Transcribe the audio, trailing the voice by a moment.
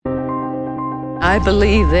I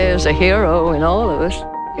believe there's a hero in all of us.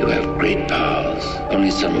 You have great powers, only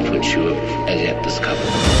some of which you have as yet discovered.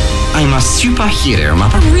 I'm a superhero,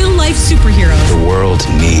 Mama. A real-life superhero. The world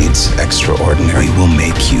needs extraordinary. We'll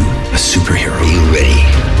make you a superhero. Are you ready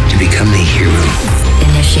to become a hero?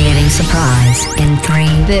 Initiating surprise in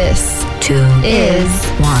 3. This, 2, is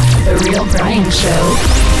 1. The Real Brian Show.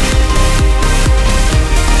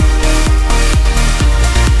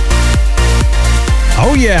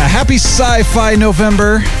 Oh yeah, happy Sci-Fi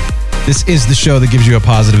November. This is the show that gives you a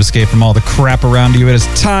positive escape from all the crap around you. It is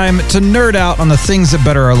time to nerd out on the things that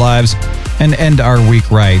better our lives and end our week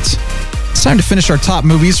right. It's time to finish our top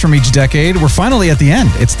movies from each decade. We're finally at the end.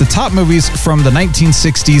 It's the top movies from the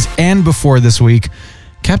 1960s and before this week.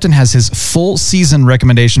 Captain has his full season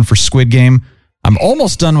recommendation for Squid Game. I'm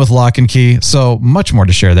almost done with Lock and Key, so much more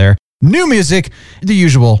to share there. New music, the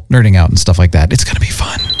usual nerding out and stuff like that. It's going to be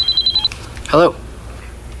fun. Hello.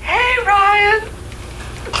 Hey, Ryan.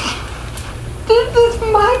 This is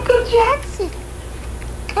Michael Jackson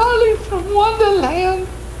calling from Wonderland.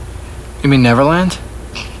 You mean Neverland?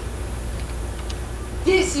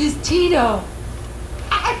 This is Tito.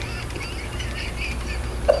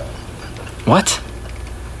 What?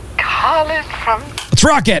 Calling from... Let's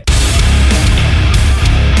rock it!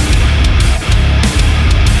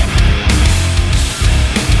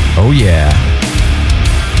 Oh yeah.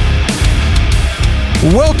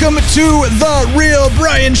 Welcome to the Real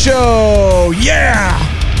Brian Show. Yeah.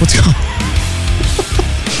 What's going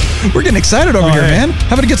on? We're getting excited over here, man.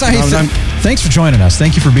 Having a good time. Hey, thanks for joining us.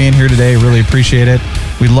 Thank you for being here today. Really appreciate it.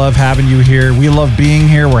 We love having you here. We love being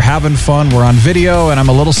here. We're having fun. We're on video, and I'm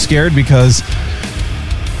a little scared because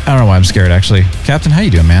I don't know why I'm scared, actually. Captain, how you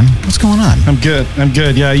doing, man? What's going on? I'm good.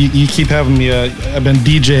 Yeah, you keep having me. I've been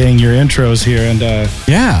DJing your intros here, and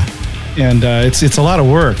yeah. And it's a lot of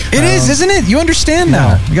work. It is, isn't it? You understand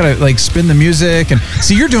now. You gotta like spin the music and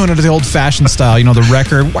see. You're doing it the old-fashioned style. You know, the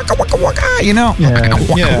record. Waka, waka, waka, you know. Yeah.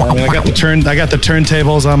 I mean, I got the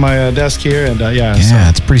turntables on my desk here, and yeah. Yeah, so.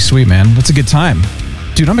 It's pretty sweet, man. That's a good time,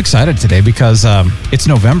 dude. I'm excited today because it's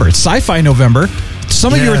November. It's Sci-Fi November.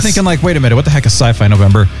 Some of you are thinking like, wait a minute, what the heck is Sci-Fi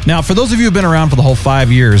November? Now, for those of you who've been around for the whole 5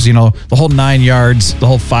 years, you know, the whole 9 yards, the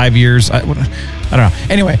whole 5 years. I don't know.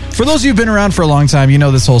 Anyway, for those of you who've been around for a long time, you know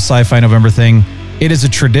this whole Sci-Fi November thing. It is a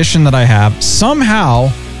tradition that I have. Somehow,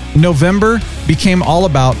 November became all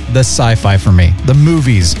about the sci-fi for me. The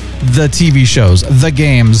movies, the TV shows, the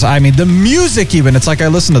games. I mean, the music even. It's like I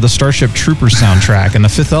listen to the Starship Troopers soundtrack and the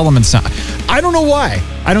Fifth Element sound. I don't know why.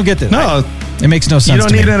 I don't get this. No. It makes no sense. You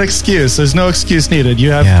don't need an excuse. There's no excuse needed.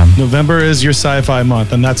 You have November is your sci-fi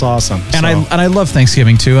month, and that's awesome. And I love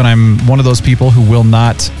Thanksgiving too. And I'm one of those people who will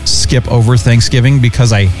not skip over Thanksgiving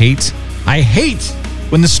because I hate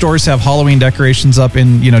when the stores have Halloween decorations up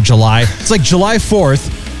in July. It's like July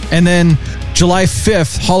 4th, and then July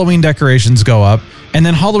 5th Halloween decorations go up, and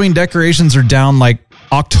then Halloween decorations are down like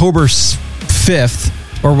October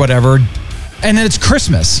 5th or whatever, and then it's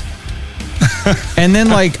Christmas. And then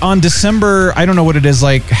like on December, I don't know what it is,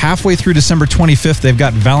 like halfway through December 25th, they've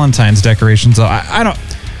got Valentine's decorations. So I don't,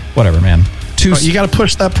 whatever, man. You got to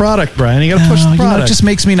push that product, Brian. You got to push the product. It just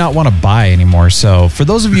makes me not want to buy anymore. So for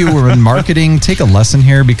those of you who are in marketing, take a lesson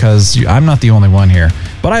here because I'm not the only one here.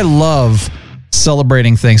 But I love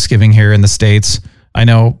celebrating Thanksgiving here in the States. I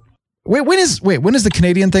know. When is the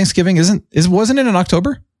Canadian Thanksgiving? Wasn't it in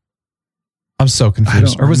October? I'm so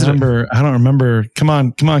confused. I don't remember. Come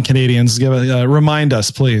on, Canadians. Remind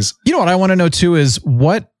us, please. You know what I want to know too is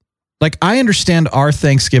I understand our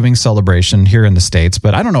Thanksgiving celebration here in the States,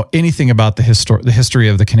 but I don't know anything about the history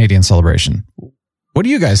of the Canadian celebration. What do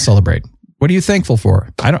you guys celebrate? What are you thankful for?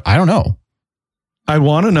 I don't know. I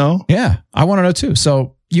want to know. Yeah, I want to know too.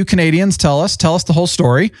 So you Canadians, tell us the whole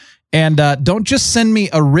story, and don't just send me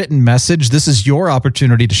a written message. This is your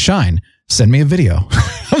opportunity to shine. Send me a video.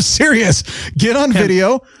 I'm serious. Get on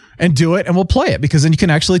video and do it, and we'll play it because then you can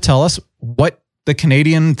actually tell us what the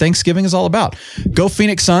Canadian Thanksgiving is all about. Go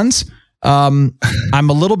Phoenix Suns. I'm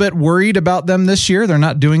a little bit worried about them this year. They're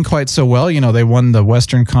not doing quite so well. You know, they won the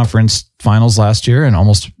Western Conference Finals last year and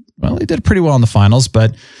they did pretty well in the finals,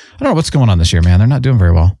 but I don't know what's going on this year, man. They're not doing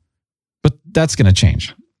very well. But that's going to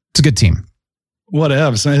change. It's a good team.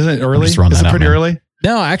 Whatevs. Is it early? Is it pretty early?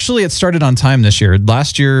 No, actually, it started on time this year.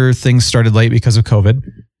 Last year, things started late because of COVID.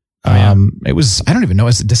 It was, I don't even know,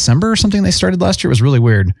 is it December or something they started last year? It was really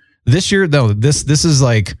weird. This year, though, this is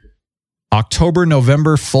like October,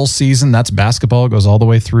 November, full season. That's basketball. It goes all the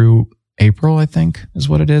way through April, I think, is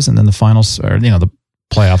what it is. And then the finals, or, the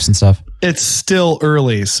playoffs and stuff. It's still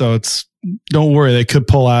early, so don't worry, they could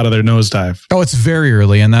pull out of their nosedive. Oh, it's very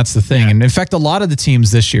early, and that's the thing. Yeah. And in fact, a lot of the teams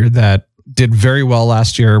this year that did very well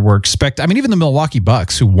last year. Even the Milwaukee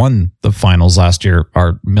Bucks, who won the finals last year,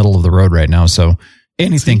 are middle of the road right now. So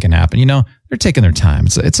anything can happen. You know, they're taking their time.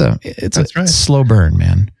 It's a slow burn,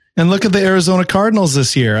 man. And look at the Arizona Cardinals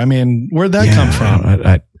this year. I mean, where'd that come from?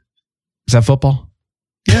 Is that football?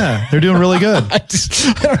 Yeah, they're doing really good. I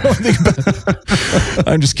don't know anything about it.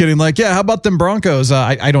 I'm just kidding. Like, yeah, how about them Broncos?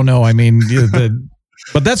 I don't know. I mean,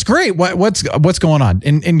 but that's great. What's going on?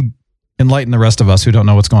 Enlighten the rest of us who don't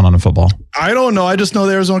know what's going on in football. I don't know. I just know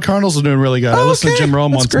the Arizona Cardinals are doing really good. I listen to Jim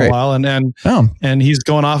Rome once in a while, and he's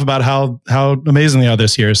going off about how amazing they are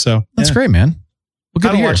this year. So that's great, man. Well,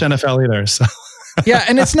 I don't watch NFL either. So. Yeah,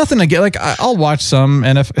 and it's nothing to get. Like, I'll watch some,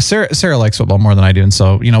 and if Sarah likes football more than I do, and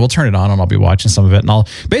so we'll turn it on, and I'll be watching some of it, and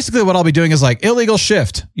what I'll be doing is like illegal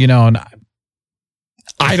shift, and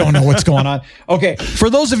I don't know what's going on. Okay, for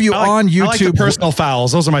those of you on YouTube, I like the personal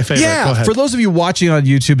fouls. Those are my favorite. Yeah, go ahead. For those of you watching on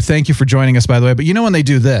YouTube, thank you for joining us, by the way. But when they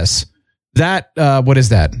do this, what is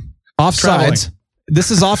that? Offsides. Traveling.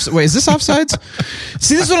 This is off. Wait, is this offsides?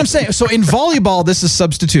 See, this is what I'm saying. So in volleyball, this is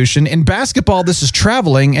substitution. In basketball, this is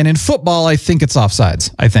traveling. And in football, I think it's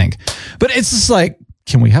offsides. I think. But it's just like,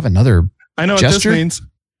 can we have another I know gesture? What this means.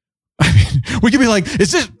 I mean, we could be like,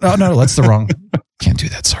 is this? Oh, no, that's the wrong. Can't do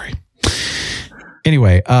that. Sorry.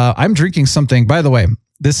 Anyway, I'm drinking something. By the way,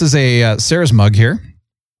 this is a Sarah's mug here.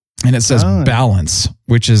 And it says balance,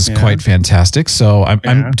 which is quite fantastic. So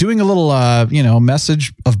I'm doing a little,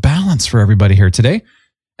 message of balance for everybody here today.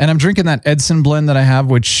 And I'm drinking that Edson blend that I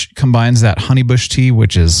have, which combines that honeybush tea,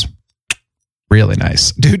 which is really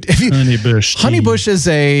nice. Dude, honeybush is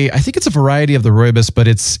I think it's a variety of the rooibos, but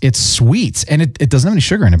it's sweet and it doesn't have any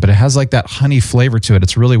sugar in it, but it has like that honey flavor to it.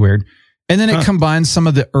 It's really weird. And then it combines some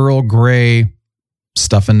of the Earl Grey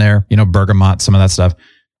stuff in there, bergamot, some of that stuff.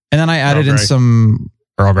 And then I added in some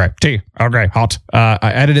Earl Grey tea, Earl Grey hot. I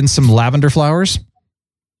added in some lavender flowers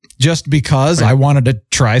just because I wanted to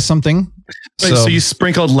try something. Wait, so you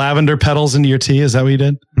sprinkled lavender petals into your tea? Is that what you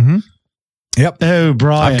did? Mm-hmm. Yep. Oh,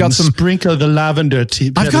 Brian, I've got some sprinkle the lavender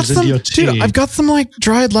tea petals into your tea. Dude, I've got some like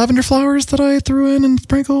dried lavender flowers that I threw in and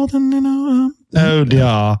sprinkled, and oh dear.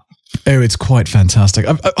 Oh, it's quite fantastic.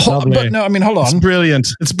 But no, I mean, hold on. It's brilliant.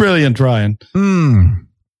 It's brilliant, Ryan.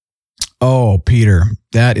 Oh, Peter,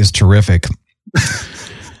 that is terrific.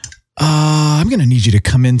 I'm going to need you to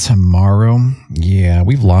come in tomorrow. Yeah,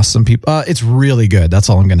 we've lost some people. It's really good. That's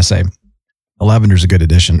all I'm going to say. The lavender's a good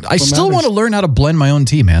addition. I still want to learn how to blend my own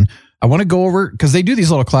tea, man. I want to go over, because they do these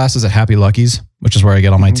little classes at Happy Lucky's, which is where I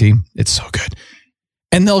get all my tea. It's so good.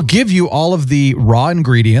 And they'll give you all of the raw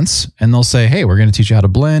ingredients, and they'll say, hey, we're going to teach you how to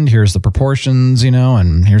blend. Here's the proportions,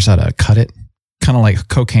 and here's how to cut it. Kind of like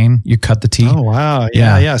cocaine. You cut the tea. Oh, wow.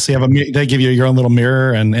 Yeah. So they give you your own little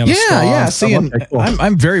mirror and a straw. Yeah. See, cool.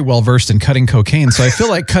 I'm very well versed in cutting cocaine, so I feel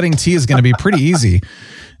like cutting tea is going to be pretty easy.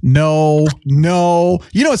 No.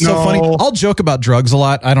 It's so funny. I'll joke about drugs a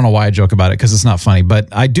lot. I don't know why I joke about it, because it's not funny, but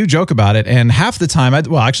I do joke about it. And half the time,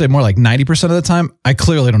 actually more like 90% of the time, I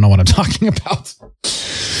clearly don't know what I'm talking about.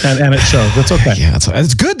 And it shows. That's okay. Yeah,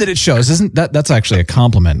 it's good that it shows. Isn't that's actually a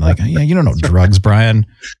compliment? Like, yeah, you don't know drugs, Brian.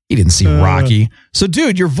 You didn't see Rocky. So,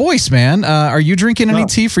 dude, your voice, man. Are you drinking any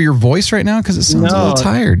tea for your voice right now? Because it sounds a little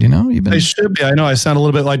tired. I should be. I know. I sound a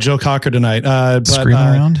little bit like Joe Cocker tonight. Screaming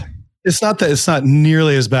around. It's not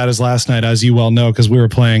nearly as bad as last night, as you well know, because we were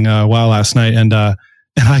playing WoW last night, and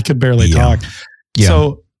I could barely talk. Yeah.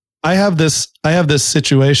 So I have this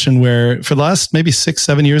situation where for the last maybe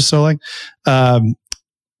 6-7 years, so like,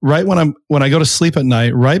 right when I go to sleep at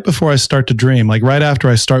night, right before I start to dream, like right after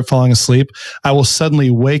I start falling asleep, I will suddenly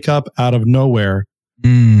wake up out of nowhere.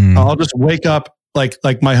 I'll just wake up like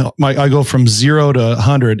my I go from 0 to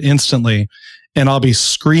 100 instantly, and I'll be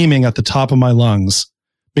screaming at the top of my lungs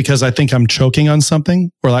because I think I'm choking on something,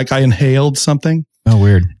 or like I inhaled something. Oh,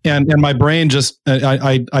 weird. And my brain just,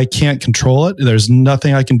 I can't control it. There's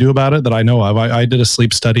nothing I can do about it that I know of. I did a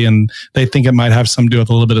sleep study, and they think it might have something to do with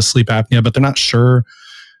a little bit of sleep apnea, but they're not sure.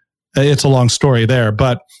 It's a long story there,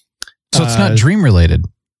 but. So it's not dream related,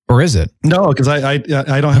 or is it? No, because I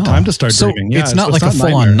don't have time to start dreaming. Yeah, it's not like a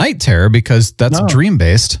full on night terror, because that's dream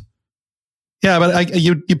based. Yeah, but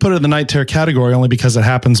you put it in the night terror category only because it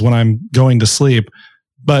happens when I'm going to sleep.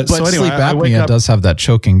 But so anyway, sleep apnea does have that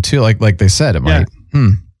choking too, like they said it might.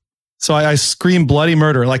 So I scream bloody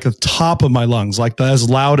murder like the top of my lungs, like as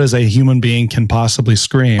loud as a human being can possibly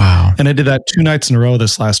scream. Wow. And I did that 2 nights in a row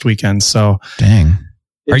this last weekend. So dang,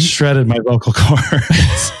 it shredded my vocal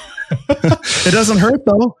cords. It doesn't hurt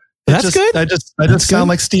though. That's good. I just sound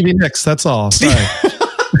like Stevie Nicks. That's all. Sorry.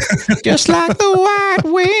 Just like the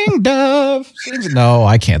white-winged dove. No,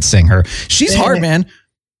 I can't sing her. She's hard, man.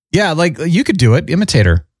 Yeah, like you could do it. Imitate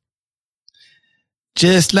her.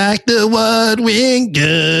 Just like the woodwind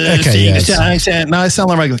goes. Okay, yes. No, I sound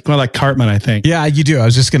more like Cartman, I think. Yeah, you do. I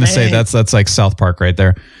was just going to say that's like South Park right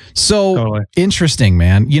there. So Totally. Interesting,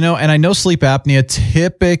 man. And I know sleep apnea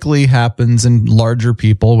typically happens in larger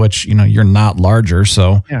people, which, you're not larger.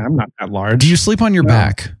 So yeah, I'm not that large. Do you sleep on your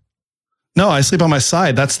back? No, I sleep on my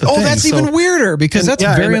side. That's the thing. Oh, that's even weirder because that's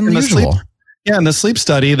very unusual. In the sleep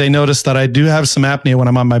study, they noticed that I do have some apnea when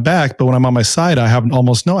I'm on my back, but when I'm on my side, I have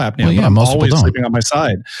almost no apnea. Well, yeah, I'm most always people don't. sleeping on my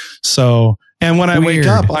side. So, and when I wake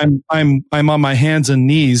up, I'm on my hands and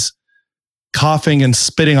knees, coughing and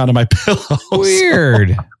spitting onto my pillow.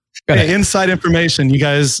 Weird. Hey, inside information, you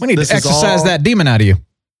guys. We need to exercise that demon out of you.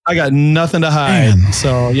 I got nothing to hide. Man.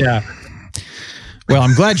 So yeah. Well,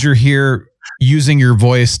 I'm glad you're here using your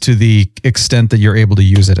voice to the extent that you're able to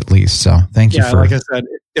use it at least. So thank you for. Like I said,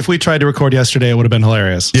 if we tried to record yesterday, it would have been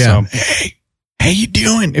hilarious. Yeah. So. Hey, how you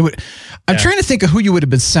doing? I'm trying to think of who you would have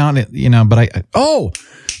been sounding, but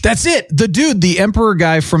that's it. The dude, the emperor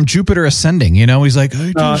guy from Jupiter Ascending, he's like,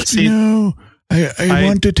 I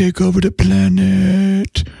want to take over the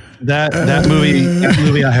planet. That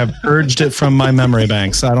movie, I have purged it from my memory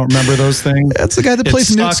banks. I don't remember those things. That's the guy that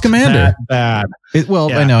plays Newt Scamander. Bad.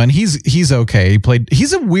 I know, and he's okay.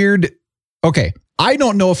 He's a weird. Okay, I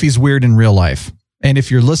don't know if he's weird in real life, and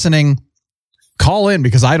if you're listening, call in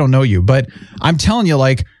because I don't know you, but I'm telling you,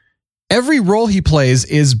 like every role he plays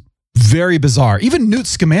is very bizarre. Even Newt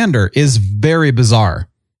Scamander is very bizarre.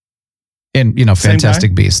 In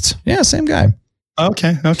Fantastic Beasts, yeah, same guy.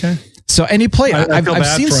 Okay. So, and he played. I've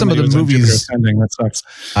seen some of the movies. That sucks.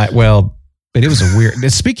 But it was a weird.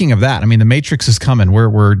 Speaking of that, The Matrix is coming.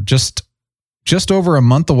 We're just over a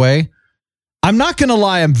month away. I'm not going to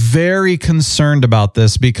lie. I'm very concerned about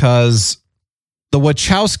this because the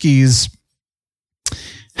Wachowskis.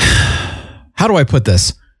 How do I put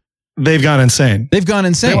this? They've gone insane. They went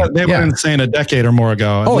insane a decade or more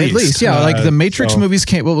ago. At least. Yeah. Like the Matrix movies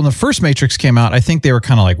came. Well, when the first Matrix came out, I think they were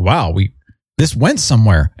kind of like, wow, this went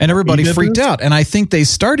somewhere and everybody freaked out. And I think they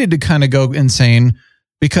started to kind of go insane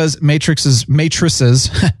because Matrices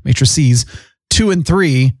 2 and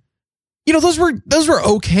 3, those were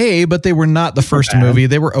okay, but they were not the first movie.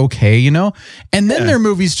 They were okay, and then their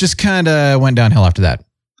movies just kind of went downhill after that.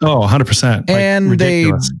 Oh, 100%. And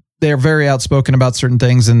they're very outspoken about certain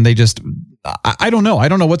things. And they just, I don't know. I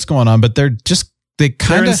don't know what's going on, but they're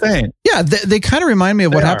kind of insane. Yeah. They kind of remind me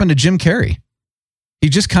of what happened to Jim Carrey. He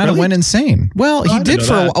just kind of went insane. Well, he did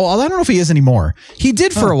for a while. I don't know if he is anymore. He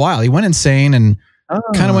did for a while. He went insane and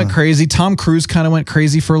kind of went crazy. Tom Cruise kind of went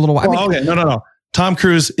crazy for a little while. Okay. No. Tom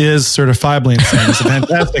Cruise is certifiably insane. He's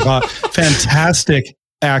a fantastic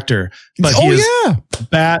actor. But he is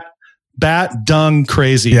bat dung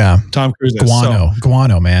crazy. Yeah. Tom Cruise is.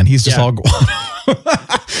 Guano, man. He's just all guano.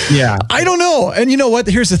 Yeah. I don't know. And you know what?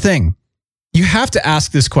 Here's the thing. You have to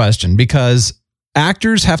ask this question because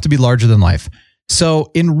actors have to be larger than life.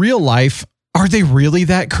 So in real life, are they really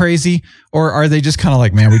that crazy? Or are they just kind of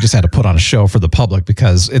like, man, we just had to put on a show for the public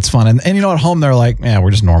because it's fun. And at home, they're like, man,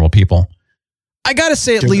 we're just normal people. I got to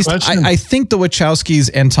say, at least, I think the Wachowskis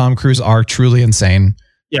and Tom Cruise are truly insane.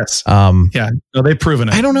 Yes. They've proven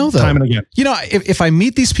it. I don't know, though. Time and again. If I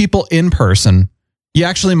meet these people in person, you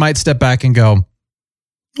actually might step back and go,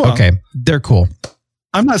 okay, they're cool.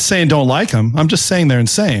 I'm not saying don't like them. I'm just saying they're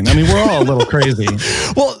insane. We're all a little crazy.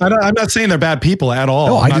 Well, I'm not saying they're bad people at all.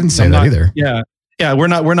 No, I didn't say that either. Yeah. We're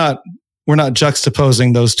not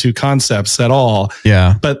juxtaposing those two concepts at all.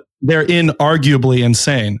 Yeah. But they're inarguably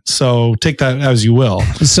insane. So take that as you will.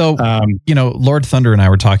 So, Lord Thunder and I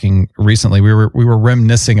were talking recently. We were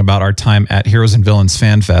reminiscing about our time at Heroes and Villains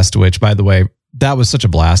Fan Fest, which, by the way, that was such a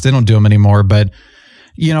blast. They don't do them anymore, but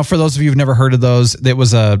for those of you who've never heard of those, it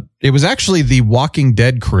was actually the Walking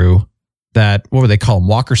Dead crew that, what would they call them?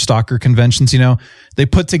 Walker Stalker conventions, they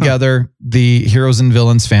put together the Heroes and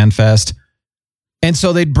Villains Fan Fest. And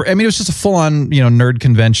so it was just a full on, nerd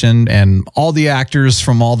convention and all the actors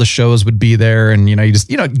from all the shows would be there. And, you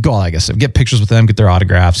just, go, I guess, get pictures with them, get their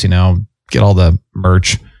autographs, get all the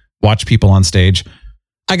merch, watch people on stage.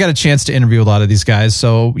 I got a chance to interview a lot of these guys.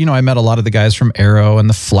 So, I met a lot of the guys from Arrow and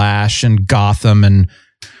The Flash and Gotham and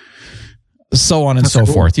so on and so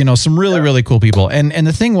forth. Some really, really cool people. And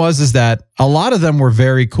the thing is that a lot of them were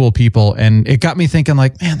very cool people. And it got me thinking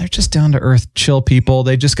like, man, they're just down to earth, chill people.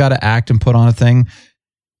 They just got to act and put on a thing.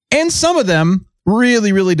 And some of them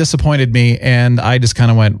really, really disappointed me. And I just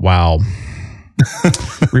kind of went, wow.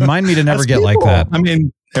 Remind me to never get like that.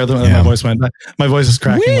 My voice went. My voice is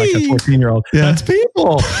cracking like a 14-year-old. Yeah. That's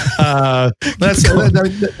people. That's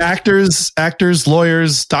actors,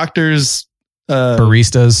 lawyers, doctors,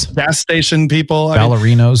 baristas, gas station people,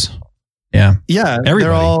 ballerinos. Everybody.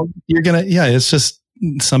 They're all. It's just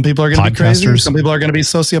some people are going to be crazy. Some people are going to be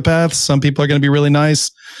sociopaths. Some people are going to be really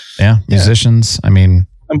nice. Yeah. Musicians. I mean,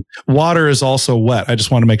 water is also wet. I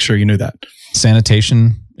just want to make sure you knew that.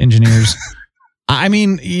 Sanitation engineers. I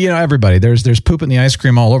mean, everybody, there's poop in the ice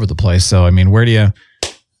cream all over the place. So, I mean,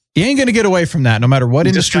 you ain't going to get away from that. No matter what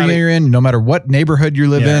industry you're in, no matter what neighborhood you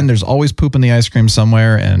live in, there's always poop in the ice cream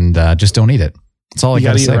somewhere, and just don't eat it. That's all I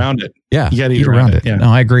got to say. You got to eat around it. Yeah. You got to eat around it. Yeah.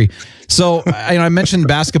 No, I agree. So I mentioned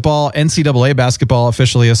basketball. NCAA basketball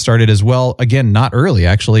officially has started as well. Again, not early,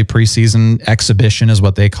 actually. Preseason exhibition is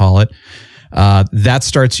what they call it. That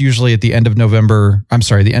starts usually at the end of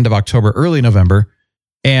October, early November.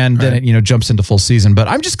 And then it, jumps into full season. But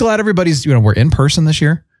I'm just glad everybody's, we're in person this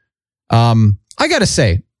year. I got to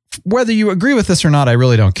say, whether you agree with this or not, I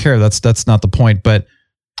really don't care. That's not the point. But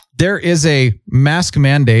there is a mask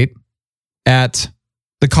mandate at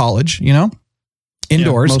the college,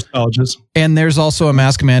 indoors. Yeah, most colleges. And there's also a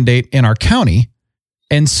mask mandate in our county.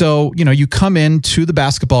 And so, you come into the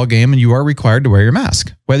basketball game and you are required to wear your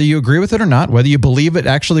mask. Whether you agree with it or not, whether you believe it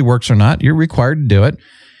actually works or not, you're required to do it.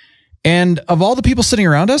 And of all the people sitting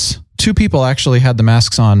around us, 2 people actually had the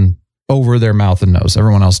masks on over their mouth and nose.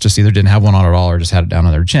 Everyone else just either didn't have one on at all or just had it down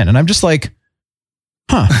on their chin. And I'm just like,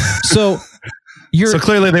 So so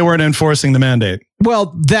clearly they weren't enforcing the mandate.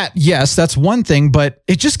 Well, that's one thing, but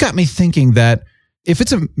it just got me thinking that if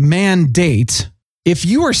it's a mandate, if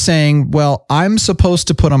you are saying, well, I'm supposed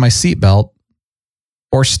to put on my seatbelt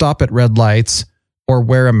or stop at red lights or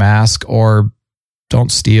wear a mask or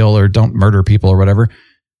don't steal or don't murder people or whatever,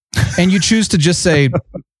 and you choose to just say,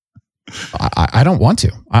 I don't want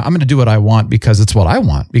to. I'm going to do what I want because it's what I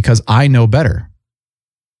want, because I know better.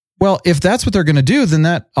 Well, if that's what they're going to do, then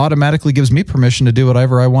that automatically gives me permission to do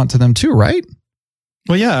whatever I want to them too, right?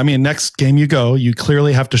 Well, yeah. I mean, next game you go, you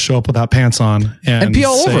clearly have to show up without pants on and pee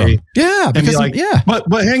all over them. Yeah, because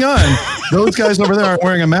But hang on, those guys over there aren't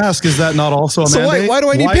wearing a mask. Is that not also a mandate? Why do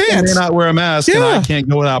I need pants? Why can they not wear a mask and I can't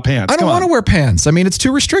go without pants? I don't want to wear pants. I mean, it's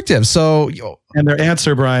too restrictive. So, and their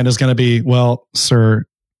answer, Brian, is going to be, well, sir,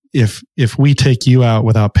 if we take you out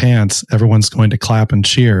without pants, everyone's going to clap and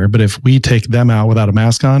cheer. But if we take them out without a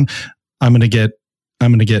mask on, I'm going to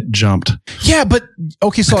get jumped. Yeah, but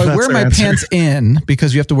okay, so I wear my pants in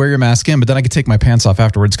because you have to wear your mask in, but then I could take my pants off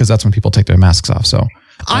afterwards because that's when people take their masks off. So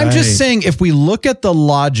I'm just saying, if we look at the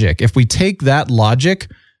logic, if we take that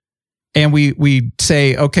logic and we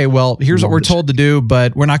say, okay, well, here's what we're told to do,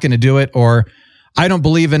 but we're not going to do it, or I don't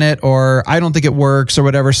believe in it, or I don't think it works, or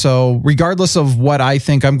whatever. So regardless of what I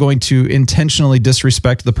think, I'm going to intentionally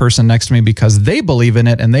disrespect the person next to me because they believe in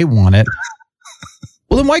it and they want it.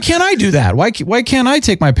 Well, then why can't I do that? Why can't I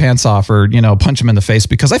take my pants off or, punch them in the face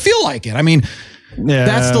because I feel like it? I mean,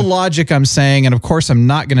 that's the logic I'm saying. And of course, I'm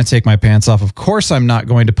not going to take my pants off. Of course, I'm not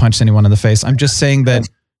going to punch anyone in the face. I'm just saying that.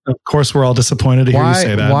 Of course, we're all disappointed to hear you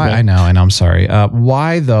say that. Why? I know. I'm sorry.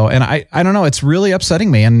 Why though? And I don't know. It's really upsetting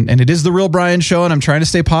me. And it is the Real Brian Show, and I'm trying to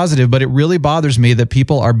stay positive, but it really bothers me that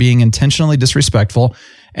people are being intentionally disrespectful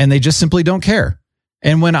and they just simply don't care.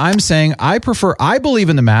 And when I'm saying I believe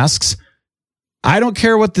in the masks, I don't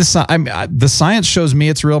care what the science shows me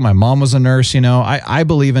it's real. My mom was a nurse, I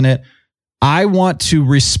believe in it. I want to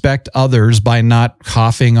respect others by not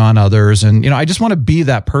coughing on others. And, I just want to be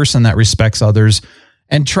that person that respects others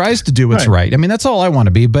and tries to do what's right. I mean, that's all I want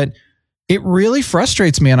to be, but it really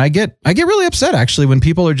frustrates me. And I get really upset actually when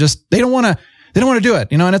people are just, they don't want to do it,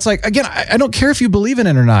 and it's like, again, I don't care if you believe in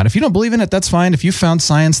it or not. If you don't believe in it, that's fine. If you found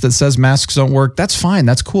science that says masks don't work, that's fine.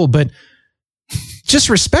 That's cool. But just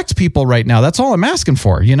respect people right now. That's all I'm asking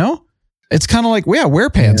for, It's kind of like, wear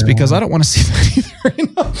pants because I don't want to see that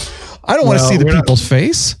either. I don't want to see the people's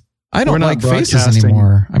face. I don't like faces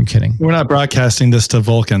anymore. I'm kidding. We're not broadcasting this to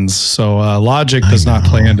Vulcans, so logic does not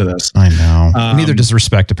play into this. I know. Neither does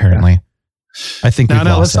respect, apparently. I think no,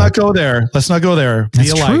 let's not go there. Let's not go there.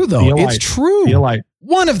 It's true, though. It's true. Be a light.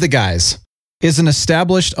 One of the guys is an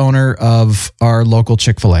established owner of our local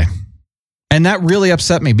Chick-fil-A. And that really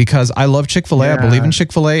upset me because I love Chick-fil-A. Yeah. I believe in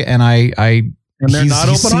Chick-fil-A, and and they're not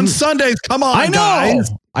open on Sundays. Come on, I know.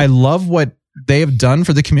 Guys. I love what they have done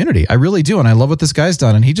for the community. I really do, and I love what this guy's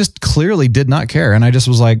done. And he just clearly did not care. And I just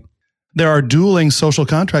was like, there are dueling social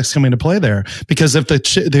contracts coming to play there, because if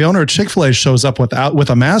the owner of Chick-fil-A shows up with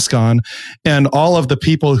a mask on, and all of the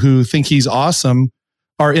people who think he's awesome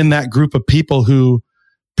are in that group of people who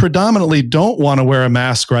predominantly don't want to wear a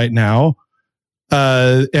mask right now.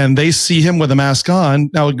 And they see him with a mask on.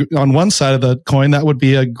 Now, on one side of the coin, that would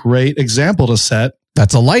be a great example to set.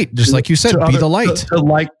 That's a light, just like you said. Be the light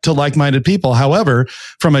to like-minded people. However,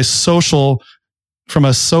 from a social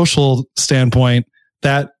standpoint,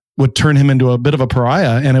 that would turn him into a bit of a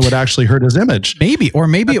pariah, and it would actually hurt his image. Maybe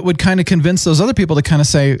it would kind of convince those other people to kind of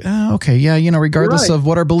say, oh, okay, yeah, regardless of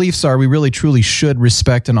what our beliefs are, we really truly should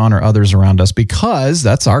respect and honor others around us, because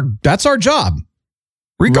that's our job.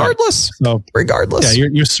 Regardless. Right. So, regardless. Yeah,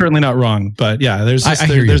 you're certainly not wrong. But yeah,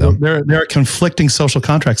 there are conflicting social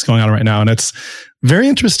contracts going on right now, and it's very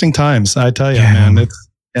interesting times, I tell you, man.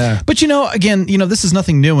 But again, this is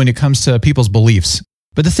nothing new when it comes to people's beliefs.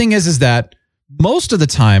 But the thing is that most of the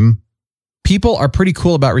time, people are pretty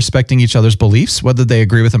cool about respecting each other's beliefs, whether they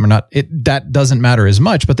agree with them or not. That doesn't matter as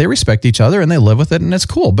much, but they respect each other and they live with it, and it's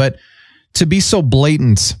cool. But to be so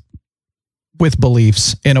blatant with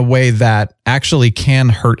beliefs in a way that actually can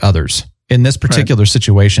hurt others in this particular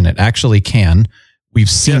situation, it actually can. We've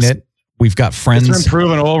seen it. We've got friends. It's been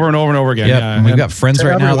proven over and over and over again. Yep. Yeah, and we've got friends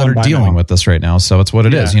right now that are dealing with this right now. So it's what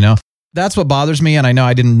it is, That's what bothers me. And I know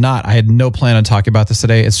I had no plan on talking about this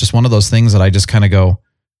today. It's just one of those things that I just kind of go,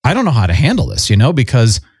 I don't know how to handle this,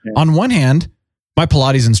 because on one hand, my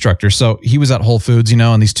Pilates instructor, so he was at Whole Foods,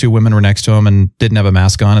 and these two women were next to him and didn't have a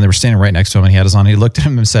mask on, and they were standing right next to him and he had his on. He looked at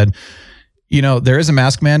him and said, there is a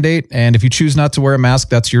mask mandate, and if you choose not to wear a mask,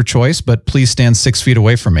 that's your choice, but please stand 6 feet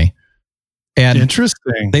away from me. And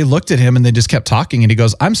interesting. They looked at him and they just kept talking, and he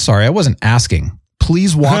goes, I'm sorry, I wasn't asking.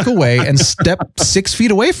 Please walk away and step 6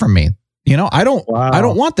 feet away from me. I don't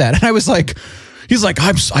want that. And I was like, he's like,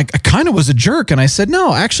 I kind of was a jerk. And I said,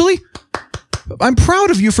 no, actually, I'm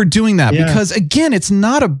proud of you for doing that, because again, it's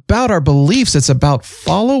not about our beliefs. It's about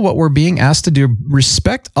follow what we're being asked to do,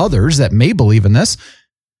 respect others that may believe in this.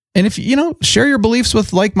 And if, share your beliefs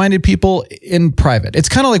with like-minded people in private. It's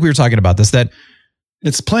kind of like we were talking about this, that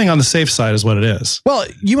it's playing on the safe side is what it is. Well,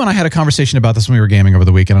 you and I had a conversation about this when we were gaming over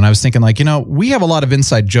the weekend. And I was thinking we have a lot of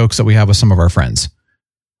inside jokes that we have with some of our friends.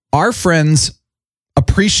 Our friends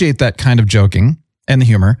appreciate that kind of joking and the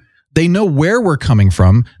humor. They know where we're coming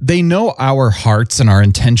from. They know our hearts and our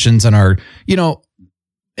intentions and our,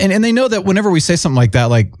 and they know that whenever we say something like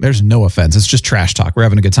that, there's no offense. It's just trash talk. We're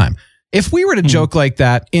having a good time. If we were to joke like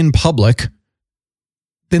that in public,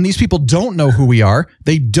 then these people don't know who we are.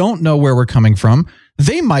 They don't know where we're coming from.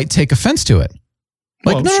 They might take offense to it.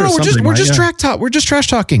 We're just trash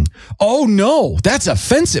talking. Oh no, that's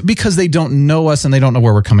offensive, because they don't know us and they don't know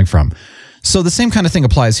where we're coming from. So the same kind of thing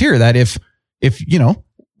applies here, that if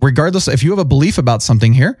regardless, if you have a belief about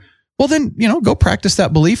something here, well then, go practice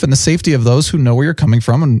that belief in the safety of those who know where you're coming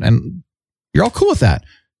from, and you're all cool with that.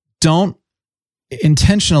 Don't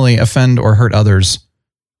intentionally offend or hurt others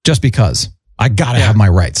just because I got to have my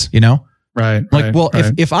rights, Right.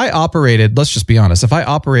 If I operated, let's just be honest, if I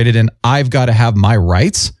operated and I've got to have my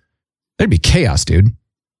rights, there'd be chaos, dude.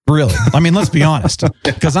 Really. I mean, let's be honest,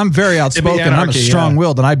 because I'm very outspoken and I'm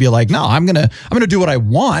strong-willed, and I'd be like, no, I'm going to do what I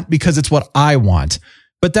want because it's what I want.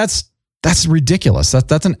 But that's ridiculous.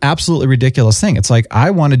 That's an absolutely ridiculous thing. It's like,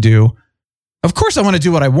 of course I want to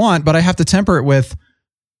do what I want, but I have to temper it with,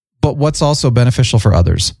 but what's also beneficial for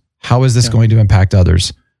others? How is this going to impact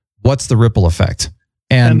others? What's the ripple effect?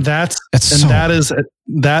 And that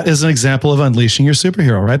is an example of unleashing your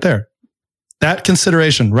superhero right there. That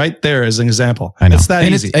consideration right there is an example. I know. It's that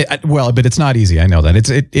easy. But it's not easy. I know that.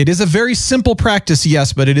 It is a very simple practice,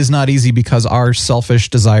 yes, but it is not easy because our selfish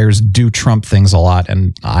desires do trump things a lot,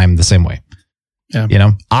 and I'm the same way.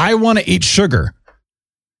 Yeah. I want to eat sugar.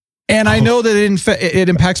 And I know that it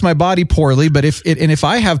impacts my body poorly, but if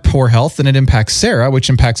I have poor health, then it impacts Sarah, which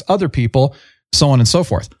impacts other people, so on and so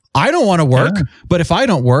forth. I don't want to work, but if I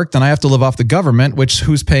don't work, then I have to live off the government,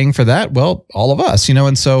 who's paying for that? Well, all of us,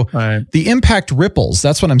 and so the impact ripples.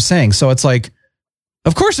 That's what I'm saying. So it's like,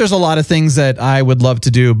 of course, there's a lot of things that I would love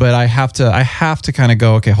to do, but I have to kind of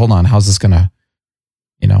go, okay, hold on, how's this going to,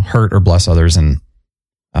 hurt or bless others? And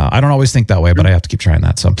I don't always think that way, but I have to keep trying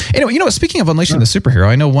that. So anyway, speaking of unleashing the superhero,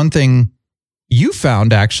 I know one thing you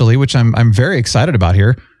found actually, which I'm very excited about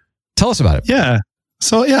here. Tell us about it. Yeah.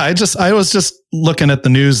 So yeah, I was just looking at the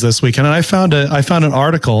news this weekend, and I found an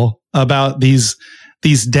article about these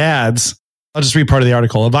dads. I'll just read part of the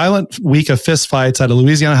article. A violent week of fistfights at a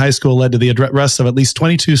Louisiana high school led to the arrest of at least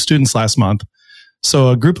 22 students last month. So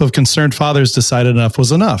a group of concerned fathers decided enough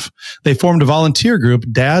was enough. They formed a volunteer group,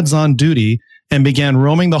 Dads on Duty, and began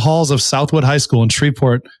roaming the halls of Southwood High School in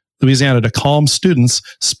Shreveport, Louisiana, to calm students,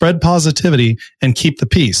 spread positivity, and keep the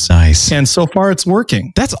peace. Nice. And so far, it's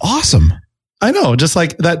working. That's awesome. I know. Just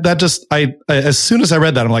like that as soon as I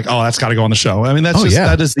read that, I'm like, oh, that's got to go on the show. I mean,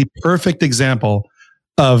 that is the perfect example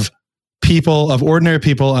of ordinary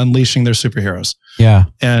people unleashing their superheroes. Yeah.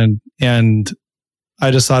 And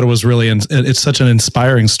I just thought it was really, it's such an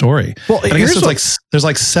inspiring story. Well, I guess there's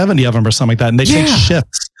like 70 of them or something like that, and they take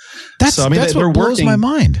shifts. That's what blows my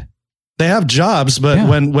mind. They have jobs, but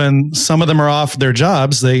when some of them are off their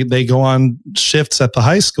jobs, they go on shifts at the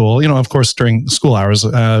high school, of course, during school hours.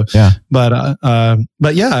 But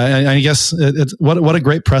yeah, I guess it's what a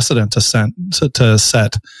great precedent to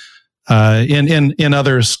set in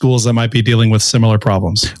other schools that might be dealing with similar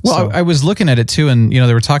problems. Well, I was looking at it too, and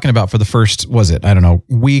they were talking about for the first,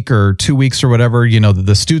 week or 2 weeks or whatever,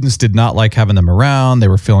 the students did not like having them around. They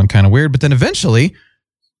were feeling kind of weird, but then eventually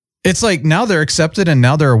it's like now they're accepted and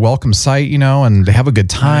now they're a welcome sight, and they have a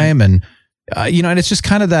good time. And, and it's just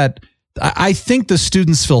kind of that, I think the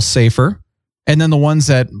students feel safer. And then the ones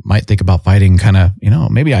that might think about fighting kind of,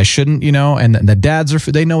 maybe I shouldn't, and the dads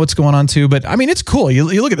they know what's going on too. But I mean, it's cool. You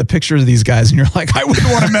look at the pictures of these guys and you're like, I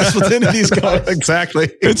wouldn't want to mess with any of these guys.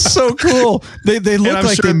 Exactly. It's so cool. They look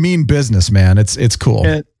like they mean business, man. It's cool.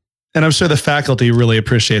 And I'm sure the faculty really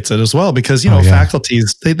appreciates it as well because,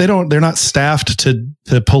 faculties, they're not staffed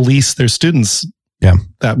to police their students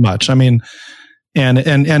that much. I mean,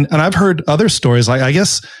 and I've heard other stories. Like, I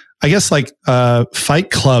guess like,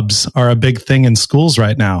 fight clubs are a big thing in schools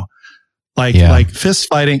right now. Like fist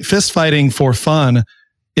fighting for fun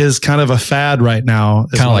is kind of a fad right now.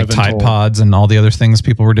 Kind of like Tide Pods and all the other things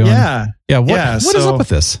people were doing. Yeah. Yeah. What is up with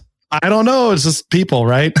this? I don't know. It's just people,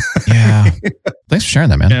 right? Yeah. Thanks for sharing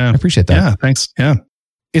that, man. Yeah. I appreciate that. Yeah. Thanks. Yeah.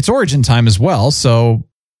 It's origin time as well. So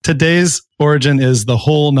today's origin is the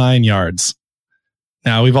whole 9 yards.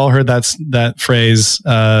 Now we've all heard that phrase.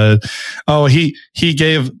 He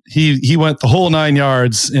went the whole 9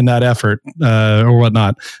 yards in that effort, or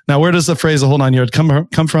whatnot. Now, where does the phrase the whole 9 yards come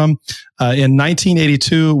from? In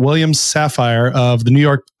 1982, William Safire of the New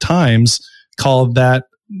York Times called that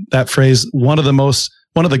phrase one of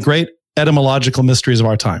the great etymological mysteries of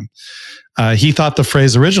our time. He thought the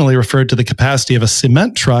phrase originally referred to the capacity of a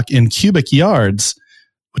cement truck in cubic yards,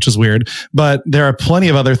 which is weird, but there are plenty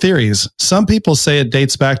of other theories. Some people say it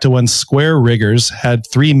dates back to when square riggers had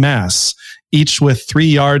 3 masts, each with 3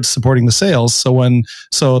 yards supporting the sails. So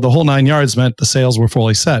the whole 9 yards meant the sails were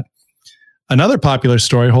fully set. Another popular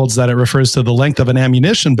story holds that it refers to the length of an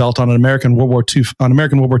ammunition belt on American World War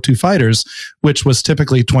II fighters, which was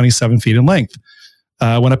typically 27 feet in length.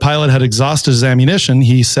 When a pilot had exhausted his ammunition,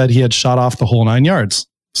 he said he had shot off the whole 9 yards.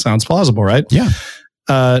 Sounds plausible, right? Yeah.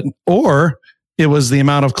 Or it was the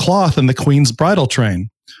amount of cloth in the Queen's bridal train,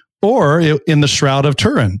 or in the Shroud of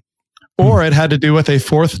Turin, or it had to do with a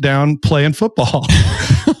 4th down play in football,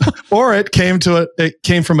 or it came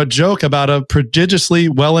from a joke about a prodigiously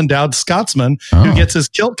well-endowed Scotsman who gets his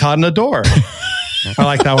kilt caught in a door. I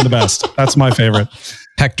like that one the best. That's my favorite.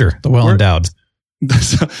 Hector, the well-endowed.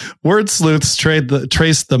 Word sleuths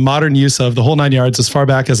trace the modern use of the whole 9 yards as far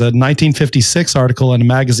back as a 1956 article in a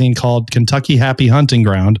magazine called Kentucky Happy Hunting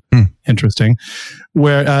Ground. Interesting.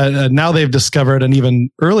 Where now they've discovered an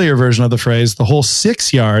even earlier version of the phrase, the whole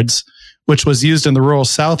 6 yards, which was used in the rural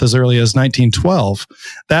South as early as 1912.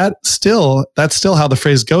 That's still how the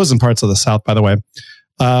phrase goes in parts of the South, by the way.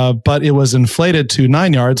 But it was inflated to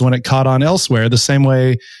 9 yards when it caught on elsewhere, the same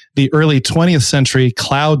way the early 20th century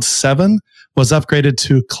Cloud 7 was upgraded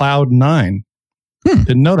to Cloud 9.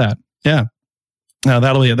 Didn't know that. Yeah. Now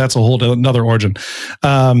that's a whole another origin.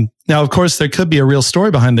 Now, of course, there could be a real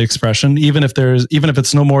story behind the expression, even if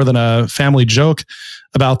it's no more than a family joke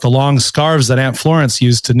about the long scarves that Aunt Florence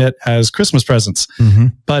used to knit as Christmas presents. Mm-hmm.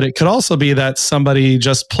 But it could also be that somebody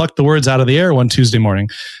just plucked the words out of the air one Tuesday morning.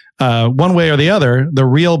 One way or the other, the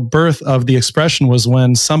real birth of the expression was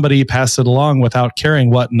when somebody passed it along without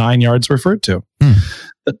caring what 9 yards referred to.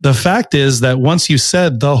 The fact is that once you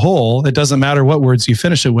said the whole, it doesn't matter what words you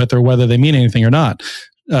finish it with or whether they mean anything or not.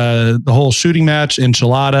 The whole shooting match,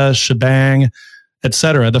 enchilada, shebang,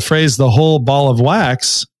 etc. The phrase the whole ball of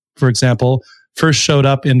wax, for example, first showed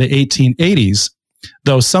up in the 1880s,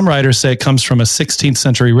 though some writers say it comes from a 16th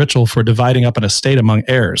century ritual for dividing up an estate among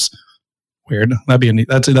heirs. Weird.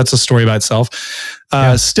 That's a story by itself.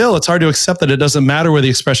 Still, it's hard to accept that it doesn't matter where the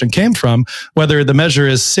expression came from, whether the measure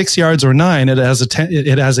is 6 yards or 9. It has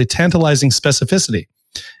a tantalizing specificity.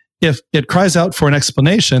 If it cries out for an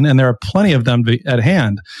explanation, and there are plenty of them at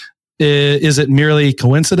hand, is it merely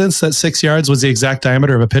coincidence that 6 yards was the exact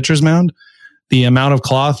diameter of a pitcher's mound, the amount of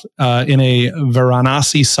cloth in a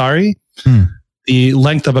Varanasi sari, the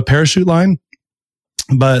length of a parachute line?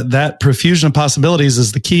 But that profusion of possibilities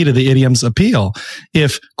is the key to the idiom's appeal.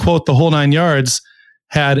 If, quote, the whole 9 yards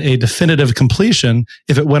had a definitive completion,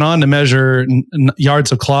 if it went on to measure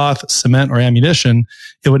yards of cloth, cement, or ammunition,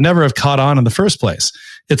 it would never have caught on in the first place.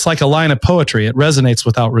 It's like a line of poetry. It resonates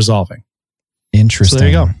without resolving. Interesting. So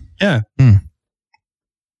there you go. Yeah.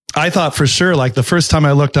 I thought for sure, like the first time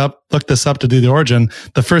I looked this up to do the origin,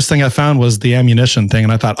 the first thing I found was the ammunition thing.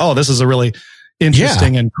 And I thought, oh, this is a really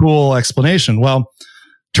interesting and cool explanation. Well,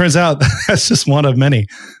 turns out that's just one of many.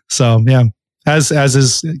 So yeah, as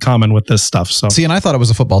is common with this stuff. So see, and I thought it was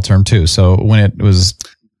a football term too. So when it was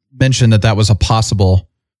mentioned that was a possible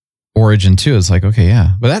origin too, it's like, okay,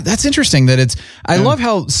 yeah. But that's interesting that it's, I love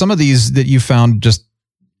how some of these that you found just,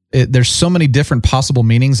 there's so many different possible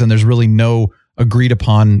meanings and there's really no agreed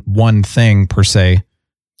upon one thing per se.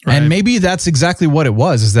 Right. And maybe that's exactly what it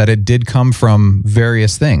was, is that it did come from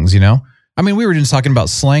various things, you know? I mean, we were just talking about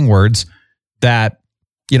slang words that,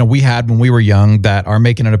 you know, we had when we were young that are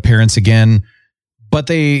making an appearance again, but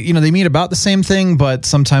they, you know, they mean about the same thing, but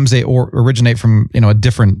sometimes they originate from, you know, a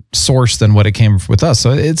different source than what it came with us.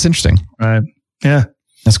 So it's interesting. Right. Yeah.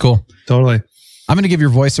 That's cool. Totally. I'm going to give your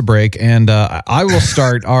voice a break, and I will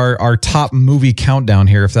start our top movie countdown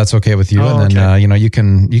here, if that's okay with you. And then, you know, you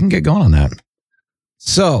can get going on that.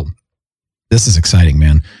 So this is exciting,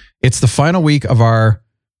 man. It's the final week of our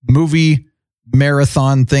movie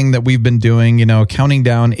marathon thing that we've been doing, you know, counting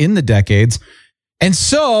down in the decades. And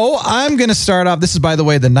so I'm going to start off. This is, by the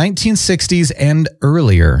way, the 1960s and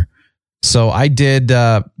earlier. So I did,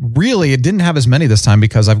 really, it didn't have as many this time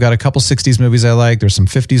because I've got a couple 60s movies I like. There's some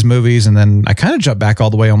 50s movies. And then I kind of jumped back all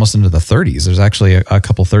the way almost into the 30s. There's actually a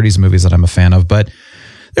couple 30s movies that I'm a fan of. But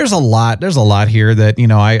there's a lot here that, you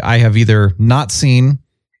know, I have either not seen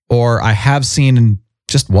or I have seen and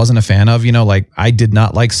just wasn't a fan of. You know, like I did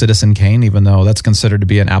not like Citizen Kane, even though that's considered to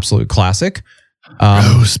be an absolute classic.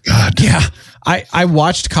 Rosebud. Yeah. I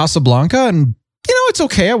watched Casablanca and, you know, it's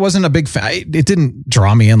okay. I wasn't a big fan. It didn't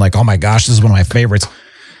draw me in like, oh my gosh, this is one of my favorites.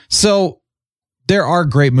 So there are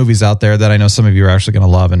great movies out there that I know some of you are actually going to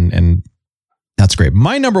love. And that's great.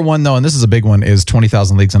 My number one, though, and this is a big one, is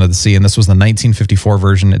 20,000 Leagues Under the Sea. And this was the 1954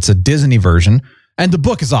 version. It's a Disney version. And the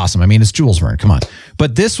book is awesome. I mean, it's Jules Verne. Come on.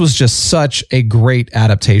 But this was just such a great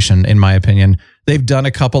adaptation, in my opinion. They've done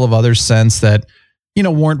a couple of others since that, you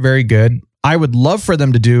know, weren't very good. I would love for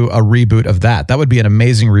them to do a reboot of that. That would be an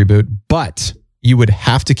amazing reboot, but you would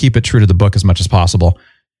have to keep it true to the book as much as possible.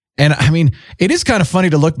 And I mean, it is kind of funny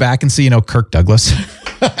to look back and see, you know, Kirk Douglas.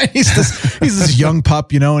 he's this young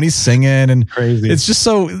pup, you know, and he's singing and crazy. It's just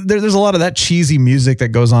so there's a lot of that cheesy music that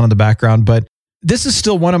goes on in the background, but this is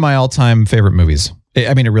still one of my all-time favorite movies.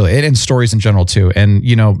 I mean, and stories in general too. And,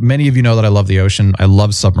 you know, many of you know that I love the ocean. I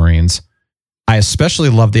love submarines. I especially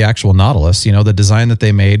love the actual Nautilus, you know, the design that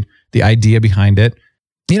they made, the idea behind it.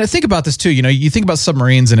 You know, think about this too. You know, you think about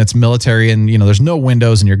submarines and it's military and, you know, there's no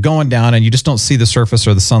windows and you're going down and you just don't see the surface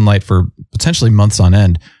or the sunlight for potentially months on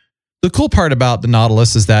end. The cool part about the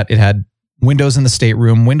Nautilus is that it had windows in the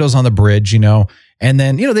stateroom, windows on the bridge, you know, and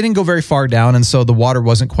then, you know, they didn't go very far down. And so the water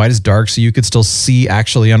wasn't quite as dark. So you could still see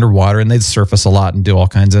actually underwater and they'd surface a lot and do all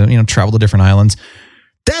kinds of, you know, travel to different islands.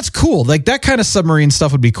 That's cool. Like that kind of submarine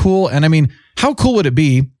stuff would be cool. And I mean, how cool would it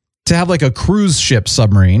be to have like a cruise ship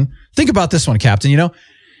submarine? Think about this one, Captain. You know,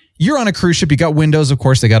 you're on a cruise ship. You got windows, of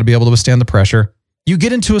course. They got to be able to withstand the pressure. You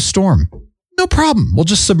get into a storm. No problem. We'll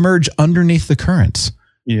just submerge underneath the currents.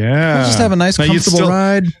 Yeah. We'll just have a nice, comfortable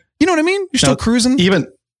ride. You know what I mean? You're still cruising.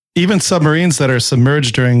 Even submarines that are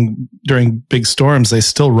submerged during big storms, they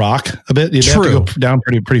still rock a bit. You have to go down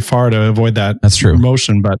pretty far to avoid that. That's true.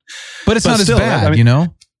 Motion, but it's not still, as bad, I mean, you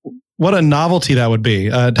know? What a novelty that would be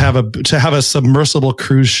to have a submersible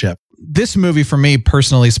cruise ship. This movie for me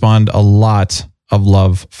personally spawned a lot of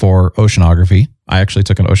love for oceanography. I actually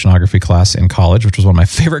took an oceanography class in college, which was one of my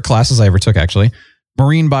favorite classes I ever took, actually.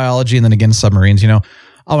 Marine biology and then again submarines, you know.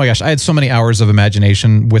 Oh my gosh, I had so many hours of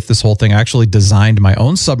imagination with this whole thing. I actually designed my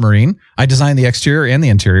own submarine. I designed the exterior and the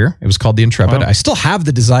interior. It was called the Intrepid. Wow. I still have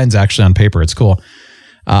the designs actually on paper. It's cool.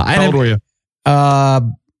 How old were you?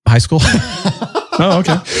 High school. Oh,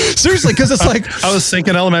 okay. Seriously, because it's like I was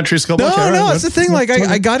thinking elementary school. No, okay, no, it's the thing. Like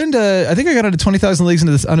I got into 20,000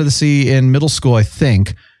 Leagues Under the Sea in middle school. I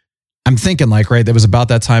think I'm thinking like right. That was about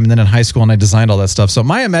that time, and then in high school, and I designed all that stuff. So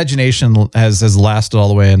my imagination has lasted all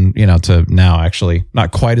the way, and you know, to now. Actually,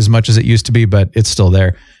 not quite as much as it used to be, but it's still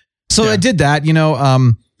there. So I did that. You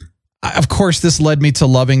know, of course, this led me to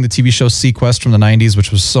loving the TV show Sequest from the 90s,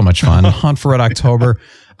 which was so much fun. Hunt for Red October.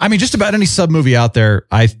 I mean, just about any sub movie out there,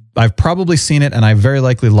 I've probably seen it, and I very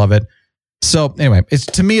likely love it. So anyway,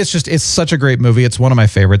 to me, it's such a great movie. It's one of my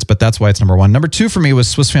favorites, but that's why it's number one. Number two for me was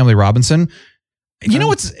Swiss Family Robinson. You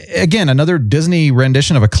know, it's again another Disney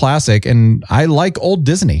rendition of a classic, and I like old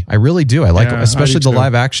Disney. I really do. I like especially the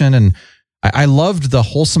live action, and I loved the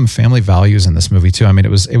wholesome family values in this movie too. I mean, it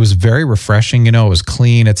was very refreshing. You know, it was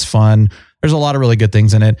clean. It's fun. There's a lot of really good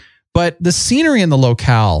things in it, but the scenery and the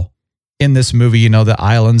locale in this movie, you know, the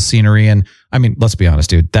island scenery. And I mean, let's be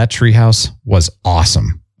honest, dude, that treehouse was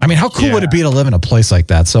awesome. I mean, how cool would it be to live in a place like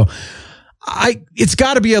that? So it's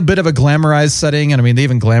got to be a bit of a glamorized setting. And I mean, they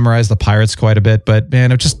even glamorized the pirates quite a bit, but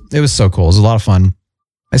man, it was so cool. It was a lot of fun.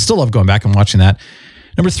 I still love going back and watching that.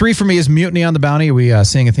 Number 3 for me is Mutiny on the Bounty. Are we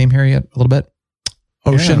seeing a theme here yet? A little bit?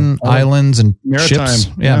 Ocean, islands, and maritime ships.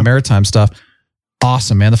 Yeah, maritime stuff.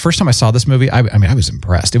 Awesome, man. The first time I saw this movie, I mean, I was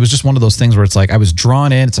impressed. It was just one of those things where it's like, I was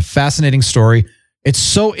drawn in. It's a fascinating story. It's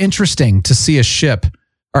so interesting to see a ship,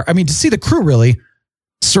 to see the crew really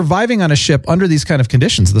surviving on a ship under these kind of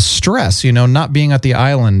conditions, the stress, not being at the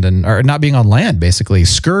island or not being on land, basically,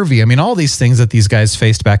 scurvy. I mean, all these things that these guys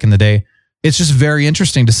faced back in the day. It's just very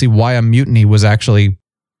interesting to see why a mutiny was actually,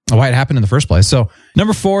 why it happened in the first place. So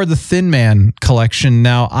number 4, the Thin Man collection.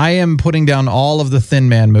 Now I am putting down all of the Thin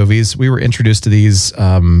Man movies. We were introduced to these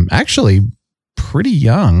actually pretty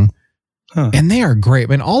young, and they are great. I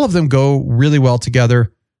mean, all of them go really well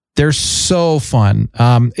together. They're so fun.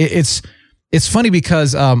 It's funny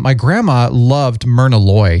because my grandma loved Myrna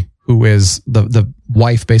Loy, who is the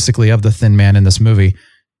wife basically of the Thin Man in this movie.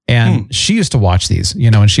 And she used to watch these,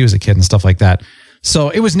 when she was a kid and stuff like that. So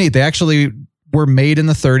it was neat. They actually were made in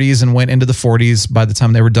the 30s and went into the 40s by the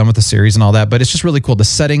time they were done with the series and all that. But it's just really cool. The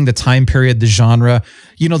setting, the time period, the genre,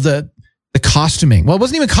 the costuming. Well, it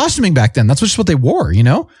wasn't even costuming back then. That's just what they wore,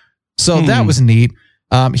 So that was neat.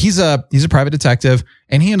 He's a private detective,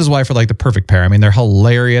 and he and his wife are like the perfect pair. I mean, they're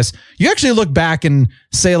hilarious. You actually look back and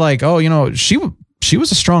say like, oh, she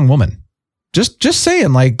was a strong woman. Just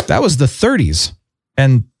saying, like, that was the 30s,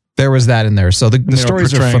 and there was that in there. So the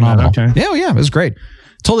stories are phenomenal. Okay. Yeah, it was great.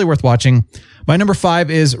 Totally worth watching. My number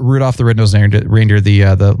 5 is Rudolph the Red-Nosed Reindeer,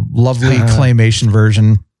 the lovely claymation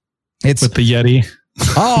version. It's with the Yeti.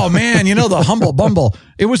 Oh man, the Humble Bumble.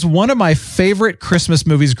 It was one of my favorite Christmas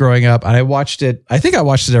movies growing up, and I think I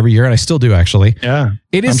watched it every year, and I still do actually. Yeah.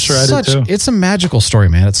 It is I'm sure I do too. It's a magical story,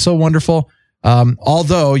 man. It's so wonderful.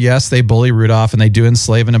 Although, yes, they bully Rudolph and they do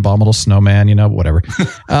enslave an abominable snowman, whatever.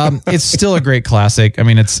 It's still a great classic. I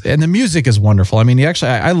mean, and the music is wonderful. I mean,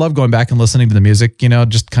 I love going back and listening to the music,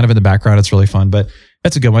 just kind of in the background. It's really fun, but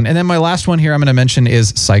that's a good one. And then my last one here I'm going to mention is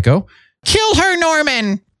Psycho. Kill her,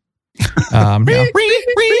 Norman. But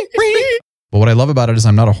what I love about it is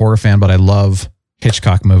I'm not a horror fan, but I love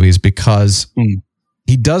Hitchcock movies because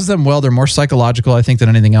he does them well. They're more psychological, I think, than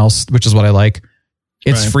anything else, which is what I like.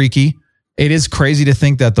 It's freaky. It is crazy to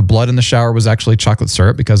think that the blood in the shower was actually chocolate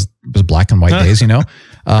syrup because it was black and white days,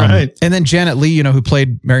 Right. And then Janet Leigh, who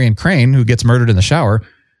played Marion Crane, who gets murdered in the shower,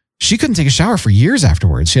 she couldn't take a shower for years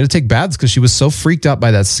afterwards. She had to take baths because she was so freaked out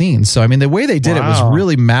by that scene. So, I mean, the way they did it was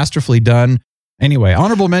really masterfully done. Anyway,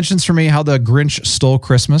 honorable mentions for me, How the Grinch Stole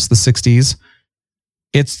Christmas, the 60s.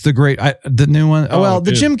 It's the new one.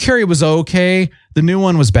 The Jim Carrey was okay. The new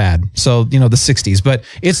one was bad. So, the 60s. But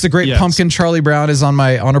it's The Great Pumpkin. Charlie Brown is on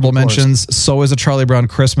my honorable mentions. So is A Charlie Brown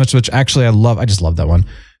Christmas, which actually I love. I just love that one.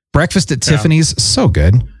 Breakfast at Tiffany's, so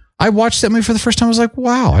good. I watched that movie for the first time. I was like,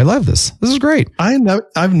 wow, I love this. This is great.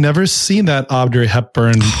 I've never seen that Audrey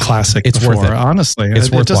Hepburn classic before, worth it. Honestly. It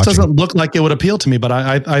just watching. Doesn't look like it would appeal to me, but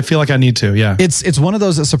I feel like I need to. Yeah. It's one of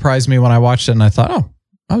those that surprised me when I watched it and I thought,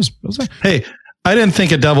 I was like, hey, I didn't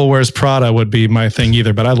think A Devil Wears Prada would be my thing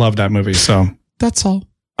either, but I love that movie. So that's all.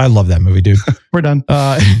 I love that movie, dude. We're done.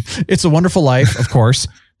 It's a Wonderful Life, of course.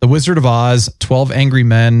 The Wizard of Oz, 12 Angry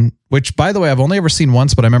Men, which, by the way, I've only ever seen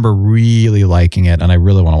once, but I remember really liking it, and I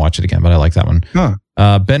really want to watch it again, but I like that one.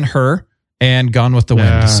 Ben-Hur and Gone with the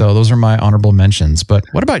Wind. So those are my honorable mentions. But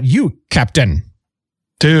what about you, Captain?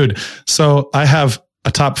 Dude, so I have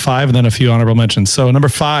a top 5 and then a few honorable mentions. So number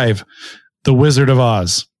 5, The Wizard of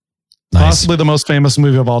Oz. Nice. Possibly the most famous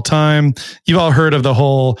movie of all time. You've all heard of the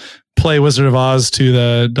whole play Wizard of Oz to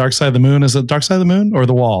the Dark Side of the Moon. Is it Dark Side of the Moon or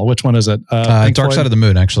The Wall? Which one is it? Dark Side of the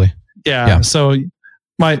Moon, actually. Yeah. So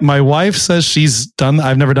my wife says she's done.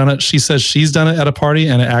 I've never done it. She says she's done it at a party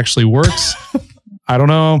and it actually works. I don't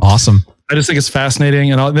know. Awesome. I just think it's fascinating.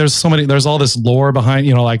 And there's all this lore behind,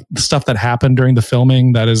 like the stuff that happened during the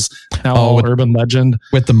filming that is now all urban legend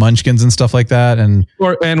with the Munchkins and stuff like that. And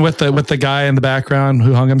with the guy in the background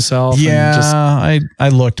who hung himself. Yeah. I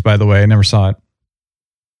looked, by the way, I never saw it.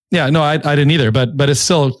 Yeah, no, I didn't either, but it's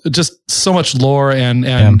still just so much lore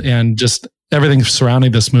and just everything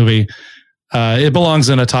surrounding this movie. It belongs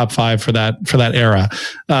in a top 5 for that era.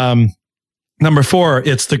 Number 4,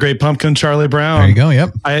 it's The Great Pumpkin, Charlie Brown. There you go. Yep.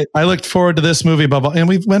 I looked forward to this movie above, and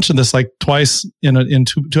we've mentioned this like twice in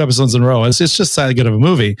two episodes in a row. It's just that good of a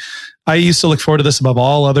movie. I used to look forward to this above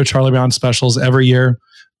all other Charlie Brown specials every year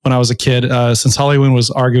when I was a kid. Since Halloween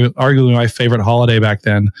was arguably my favorite holiday back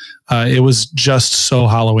then, it was just so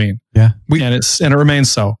Halloween. Yeah, and it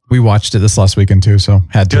remains so. We watched it this last weekend too, so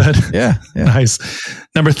had to. Good. Yeah. Nice.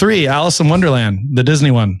 Number 3, Alice in Wonderland, the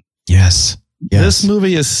Disney one. Yes. This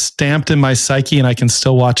movie is stamped in my psyche, and I can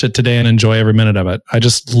still watch it today and enjoy every minute of it. I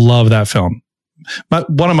just love that film.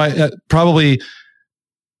 One of my probably,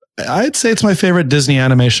 I'd say it's my favorite Disney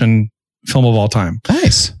animation film of all time.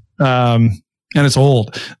 Nice. And it's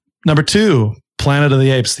old. Number 2, Planet of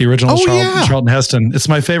the Apes, the original Charlton Heston. It's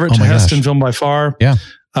my favorite Heston film by far. Yeah.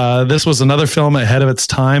 This was another film ahead of its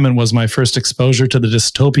time and was my first exposure to the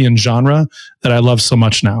dystopian genre that I love so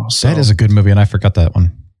much now. So that is a good movie, and I forgot that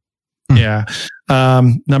one. Yeah.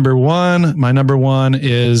 Number 1, my number 1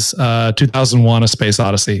 is 2001: A Space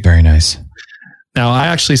Odyssey. Very nice. Now, I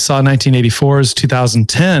actually saw 1984's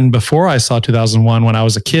 2010 before I saw 2001 when I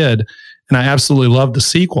was a kid, and I absolutely loved the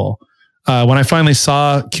sequel. When I finally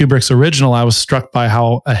saw Kubrick's original, I was struck by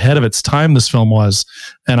how ahead of its time this film was.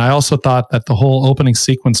 And I also thought that the whole opening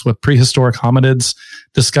sequence with prehistoric hominids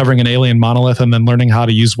discovering an alien monolith and then learning how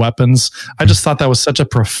to use weapons, I just thought that was such a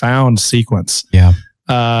profound sequence. Yeah.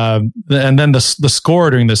 And then the score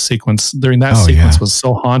during that sequence was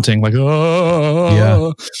so haunting. Like,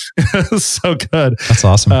 oh, yeah, so good. That's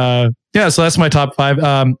awesome. So that's my top 5.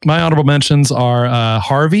 My honorable mentions are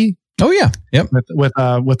Harvey. Oh yeah, yep. With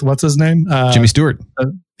what's his name? Jimmy Stewart.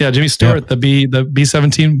 Jimmy Stewart, the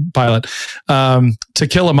B-17 pilot. To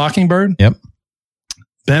Kill a Mockingbird. Yep.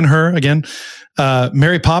 Ben-Hur again.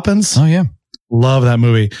 Mary Poppins. Oh yeah, love that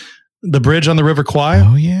movie. The Bridge on the River Kwai.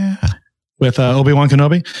 Oh yeah. With Obi-Wan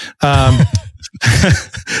Kenobi.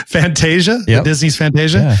 Fantasia, Disney's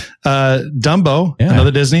Fantasia. Yeah. Dumbo, another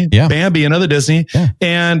Disney. Yeah. Bambi, another Disney. Yeah.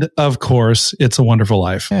 And of course, It's a Wonderful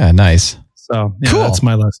Life. Yeah, nice. So cool. That's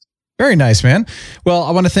my list. Very nice, man. Well, I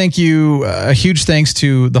want to thank you. A huge thanks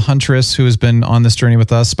to the Huntress who has been on this journey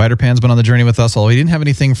with us. Spider-Pan's been on the journey with us, although he didn't have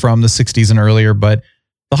anything from the 60s and earlier, but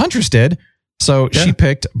the Huntress did. So she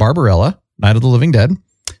picked Barbarella, Night of the Living Dead.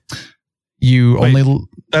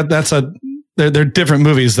 They're different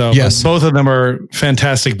movies, though. Yes. Both of them are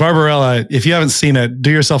fantastic. Barbarella, if you haven't seen it, do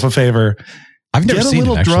yourself a favor. I've never seen it, Get a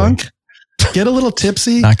little drunk, get a little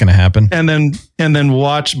tipsy. Not going to happen. And then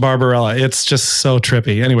watch Barbarella. It's just so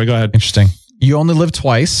trippy. Anyway, go ahead. Interesting. You Only Live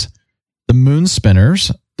Twice, The Moon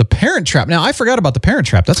Spinners, The Parent Trap. Now, I forgot about The Parent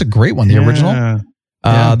Trap. That's a great one. The original.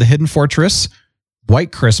 The Hidden Fortress,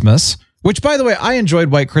 White Christmas, which, by the way, I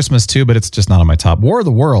enjoyed White Christmas too, but it's just not on my top. War of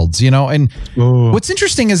the Worlds, and what's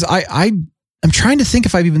interesting is I'm trying to think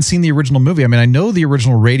if I've even seen the original movie. I mean, I know the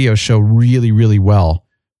original radio show really, really well,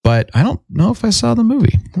 but I don't know if I saw the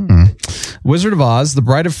movie. Wizard of Oz, The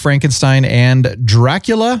Bride of Frankenstein, and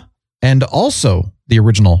Dracula, and also the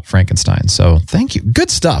original Frankenstein. So thank you.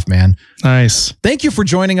 Good stuff, man. Nice. Thank you for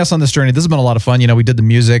joining us on this journey. This has been a lot of fun. We did the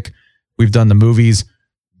music. We've done the movies.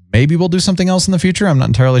 Maybe we'll do something else in the future. I'm not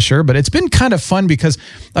entirely sure, but it's been kind of fun because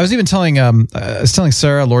I was even telling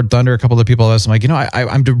Sarah, Lord Thunder, a couple of people, I'm like,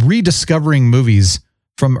 I'm rediscovering movies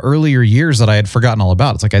from earlier years that I had forgotten all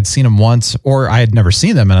about. It's like I'd seen them once or I had never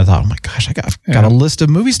seen them. And I thought, oh my gosh, I've got a list of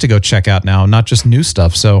movies to go check out now, not just new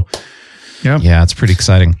stuff. So yeah, it's pretty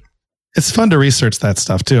exciting. It's fun to research that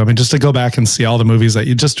stuff too. I mean, just to go back and see all the movies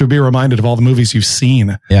just to be reminded of all the movies you've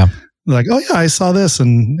seen. Yeah. Like, oh yeah, I saw this.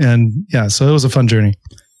 And yeah, so it was a fun journey.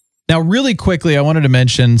 Now, really quickly, I wanted to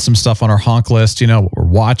mention some stuff on our honk list. We're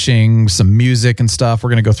watching some music and stuff.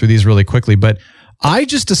 We're going to go through these really quickly, but I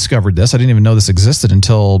just discovered this. I didn't even know this existed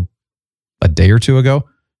until a day or two ago.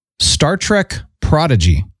 Star Trek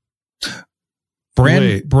Prodigy.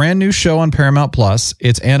 Brand new show on Paramount Plus.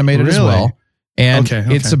 It's animated as well. And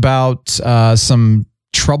it's about some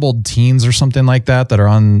troubled teens or something like that are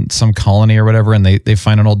on some colony or whatever, and they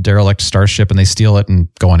find an old derelict starship and they steal it and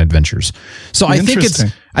go on adventures. So I think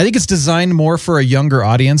it's designed more for a younger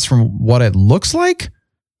audience from what it looks like.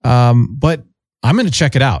 But I'm going to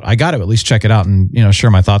check it out. I got to at least check it out and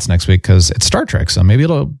share my thoughts next week because it's Star Trek, so maybe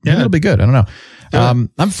it'll be good. I don't know.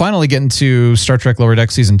 I'm finally getting to Star Trek Lower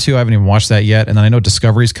Deck Season 2. I haven't even watched that yet. And then I know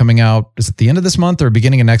Discovery's coming out. Is it the end of this month or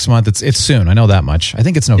beginning of next month? It's soon. I know that much. I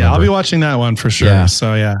think it's November. Yeah, I'll be watching that one for sure. Yeah.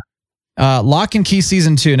 So yeah. Lock and Key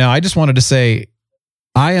Season 2. Now, I just wanted to say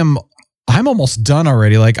I'm almost done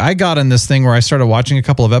already. Like I got in this thing where I started watching a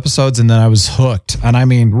couple of episodes and then I was hooked. And I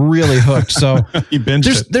mean, really hooked. So you binged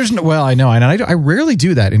it. Well, I know. And I rarely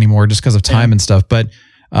do that anymore just because of time and stuff. But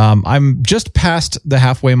I'm just past the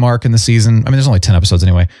halfway mark in the season. I mean, there's only 10 episodes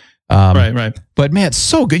anyway. Right. But man, it's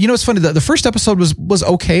so good. It's funny. The first episode was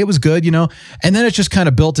okay. It was good, and then it just kind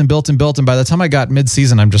of built and built and built. And by the time I got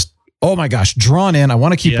mid-season, I'm just, oh my gosh, drawn in. I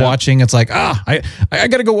want to keep watching. It's like, I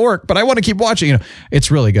got to go work, but I want to keep watching. It's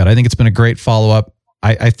really good. I think it's been a great follow-up.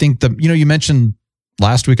 I think you mentioned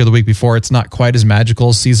last week or the week before, it's not quite as magical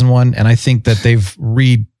as season 1. And I think that they've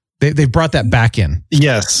They brought that back in.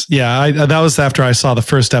 Yes. Yeah. That was after I saw the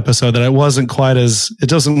first episode that it wasn't quite as, it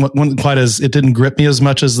didn't grip me as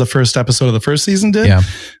much as the first episode of the first season did. Yeah.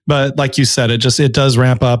 But like you said, it does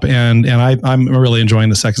ramp up and I'm really enjoying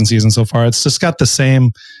the second season so far. It's just got the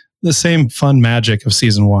same fun magic of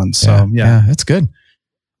season one. So yeah, it's good.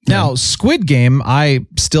 Now, Squid Game, I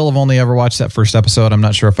still have only ever watched that first episode. I'm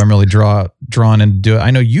not sure if I'm really drawn into it.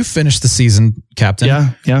 I know you finished the season, Captain.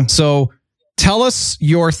 Yeah. So tell us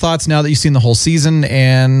your thoughts now that you've seen the whole season,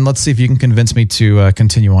 and let's see if you can convince me to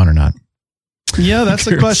continue on or not. Yeah, that's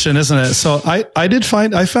the question, isn't it? So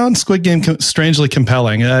I found Squid Game strangely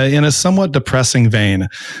compelling in a somewhat depressing vein.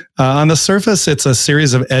 On the surface, it's a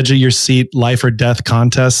series of edge of your seat life or death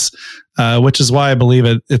contests, which is why I believe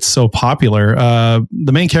it's so popular.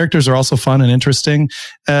 The main characters are also fun and interesting,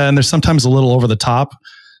 and they're sometimes a little over the top.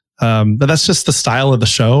 But that's just the style of the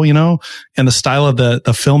show, and the style of the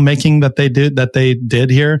filmmaking that they did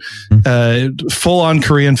here. Full on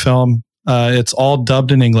Korean film. It's all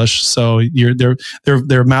dubbed in English, so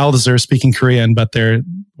their mouths are speaking Korean, but their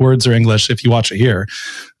words are English if you watch it here.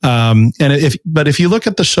 But if you look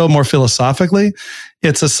at the show more philosophically,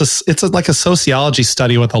 it's like a sociology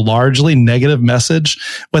study with a largely negative message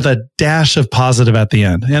with a dash of positive at the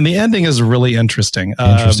end, and the ending is really interesting.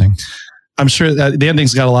 I'm sure that the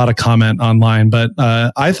ending's got a lot of comment online, but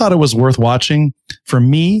I thought it was worth watching for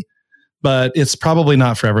me. But it's probably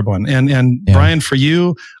not for everyone. And Brian, for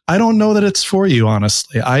you, I don't know that it's for you,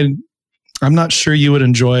 honestly. I'm not sure you would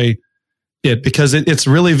enjoy it because it's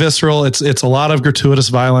really visceral. It's a lot of gratuitous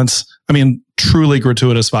violence. I mean, truly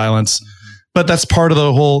gratuitous violence. But that's part of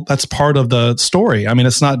the story. I mean,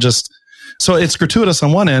 it's not just, so it's gratuitous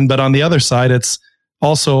on one end, but on the other side, it's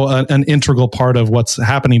also an integral part of what's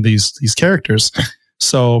happening to these characters.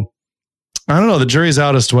 So I don't know. The jury's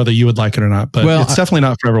out as to whether you would like it or not, but it's definitely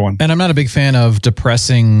not for everyone. And I'm not a big fan of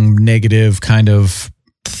depressing, negative kind of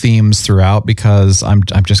themes throughout because I'm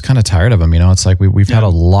just kind of tired of them. It's like we've had a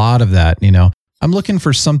lot of that. I'm looking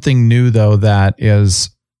for something new though that is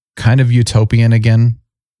kind of utopian again.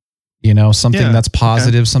 Something that's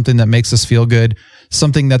positive, something that makes us feel good,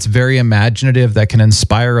 something that's very imaginative that can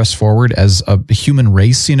inspire us forward as a human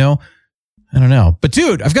race. I don't know. But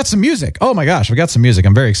dude, I've got some music. Oh my gosh, I've got some music.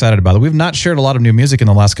 I'm very excited about it. We've not shared a lot of new music in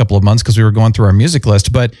the last couple of months because we were going through our music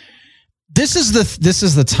list, but this is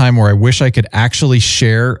the time where I wish I could actually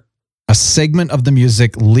share a segment of the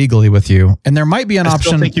music legally with you. And there might be an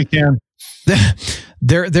option. I still think you can.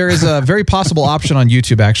 There is a very possible option on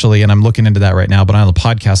YouTube actually, and I'm looking into that right now, but on the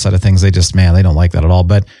podcast side of things, they don't like that at all.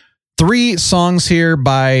 But 3 songs here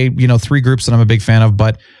by, 3 groups that I'm a big fan of,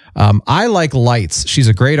 but I like Lights. She's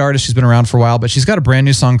a great artist. She's been around for a while, but she's got a brand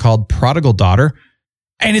new song called Prodigal Daughter.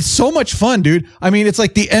 And it's so much fun, dude. I mean, it's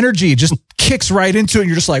like the energy just kicks right into it. And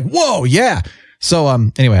you're just like, whoa, yeah. So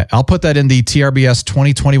anyway, I'll put that in the TRBS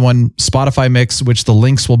 2021 Spotify mix, which the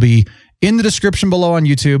links will be in the description below on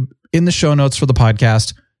YouTube, in the show notes for the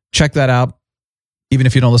podcast. Check that out. Even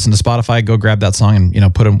if you don't listen to Spotify, go grab that song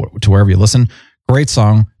and, put them to wherever you listen. Great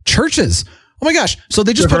song. Churches. Oh my gosh. So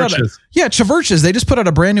they just put out Churches. They just put out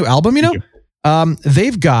a brand new album,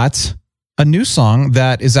 They've got a new song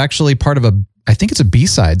that is actually part of I think it's a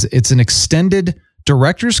B-sides. It's an extended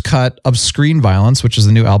director's cut of Screen Violence, which is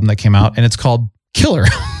the new album that came out, and it's called Killer.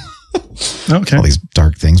 Okay. All these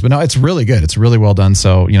dark things, but no, it's really good. It's really well done.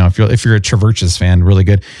 So, if you're a Churches fan, really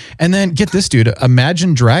good. And then get this, dude,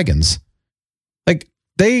 Imagine Dragons. Like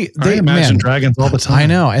I Imagine Dragons all the time. I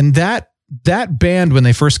know. And that band, when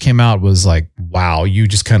they first came out, was like, wow, you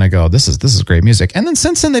just kind of go, this is great music. And then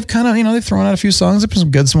since then, they've kind of, they've thrown out a few songs. There's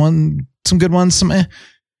some good ones, some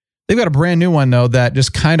They've got a brand new one, though, that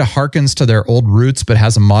just kind of harkens to their old roots, but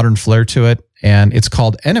has a modern flair to it. And it's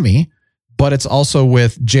called Enemy, but it's also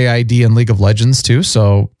with JID and League of Legends, too.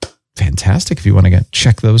 So fantastic if you want to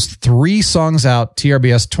check those 3 songs out.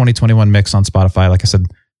 TRBS 2021 mix on Spotify. Like I said,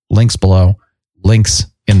 links below, links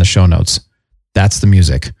in the show notes. That's the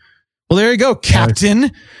music. Well, there you go,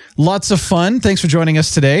 Captain. Lots of fun. Thanks for joining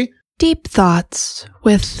us today. Deep Thoughts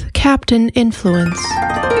with Captain Influence.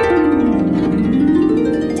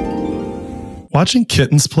 Watching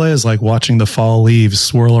kittens play is like watching the fall leaves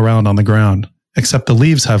swirl around on the ground, except the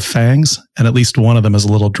leaves have fangs, and at least one of them is a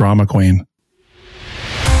little drama queen.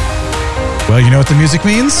 Well, you know what the music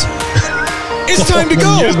means? It's time to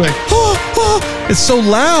go. It's so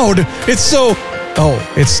loud. It's so...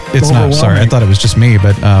 Oh, it's not. Sorry, I thought it was just me,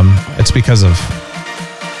 but it's because of...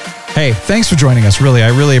 Hey, thanks for joining us. Really,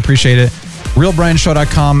 I really appreciate it.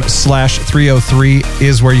 realbrianshow.com/303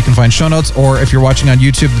 is where you can find show notes, or if you're watching on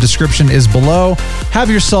YouTube, the description is below. Have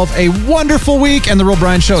yourself a wonderful week, and The Real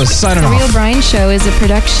Brian Show is signing off. The Real Brian Show is a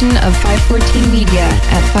production of 514 Media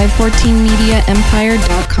at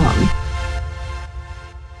 514mediaempire.com.